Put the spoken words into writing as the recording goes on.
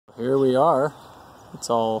here we are.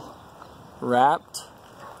 It's all wrapped.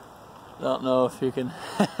 Don't know if you can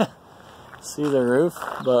see the roof,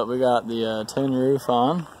 but we got the tin roof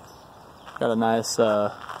on. Got a nice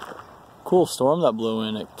cool storm that blew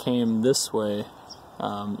in. It came this way,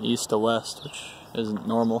 east to west, which isn't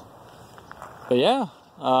normal. But yeah,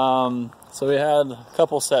 so we had a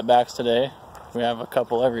couple setbacks today. We have a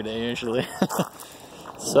couple every day usually.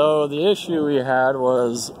 So the issue we had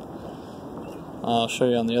was, I'll show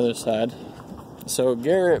you on the other side. So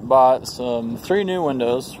Garrett bought 3 new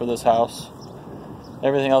windows for this house.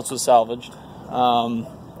 Everything else was salvaged.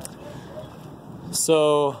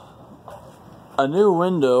 So a new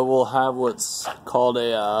window will have what's called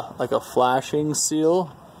a like a flashing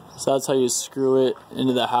seal. So that's how you screw it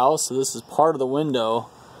into the house. So this is part of the window.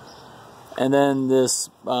 And then this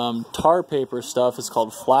tar paper stuff is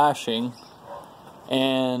called flashing.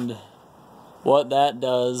 And what that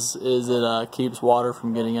does is it keeps water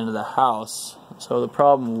from getting into the house. So the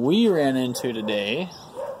problem we ran into today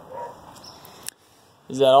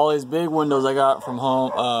is that all these big windows I got from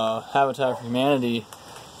home, Habitat for Humanity,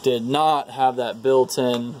 did not have that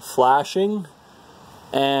built-in flashing.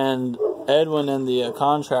 And Edwin and the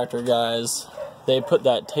contractor guys, they put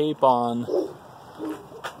that tape on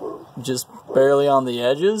just barely on the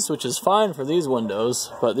edges, which is fine for these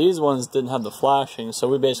windows, but these ones didn't have the flashing, so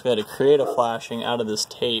we basically had to create a flashing out of this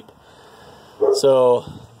tape. So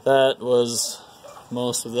that was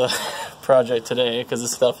most of the project today, because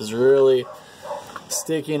this stuff is really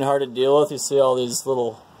sticky and hard to deal with. You see all these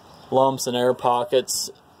little lumps and air pockets.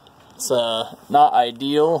 It's not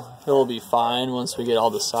ideal. It'll be fine once we get all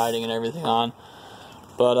the siding and everything on.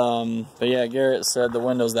 But yeah, Garrett said the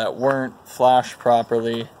windows that weren't flashed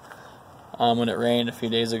properly, when it rained a few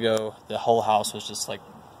days ago, the whole house was just like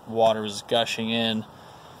water was gushing in.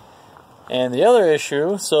 And the other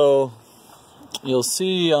issue, so you'll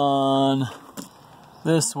see on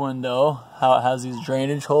this window how it has these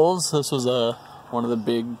drainage holes. This was one of the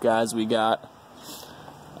big guys we got.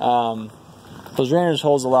 Those drainage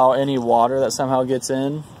holes allow any water that somehow gets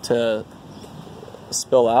in to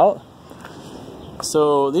spill out.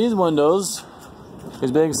 So these windows,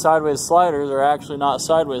 these big sideways sliders, are actually not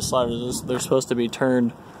sideways sliders. They're supposed to be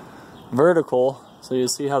turned vertical. So you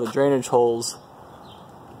see how the drainage holes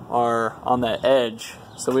are on that edge.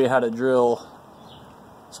 So we had to drill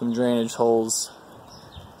some drainage holes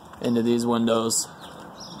into these windows.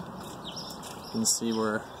 You can see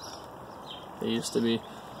where they used to be.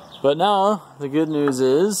 But now the good news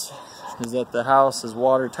is that the house is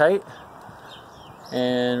watertight,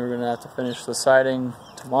 and we're gonna have to finish the siding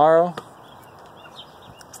tomorrow.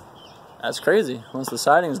 That's crazy. Once the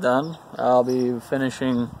siding's done, I'll be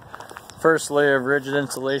finishing first layer of rigid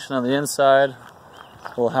insulation on the inside.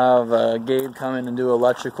 We'll have Gabe come in and do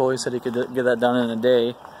electrical. He said he could get that done in a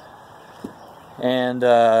day. And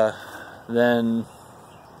then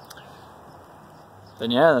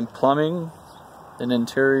plumbing and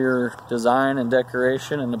interior design and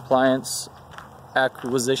decoration and appliance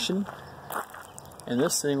acquisition. And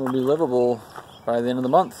this thing will be livable by the end of the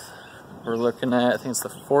month. We're looking at, I think it's the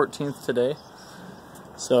 14th today.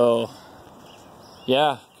 So,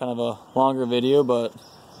 yeah, kind of a longer video, but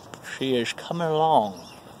she is coming along.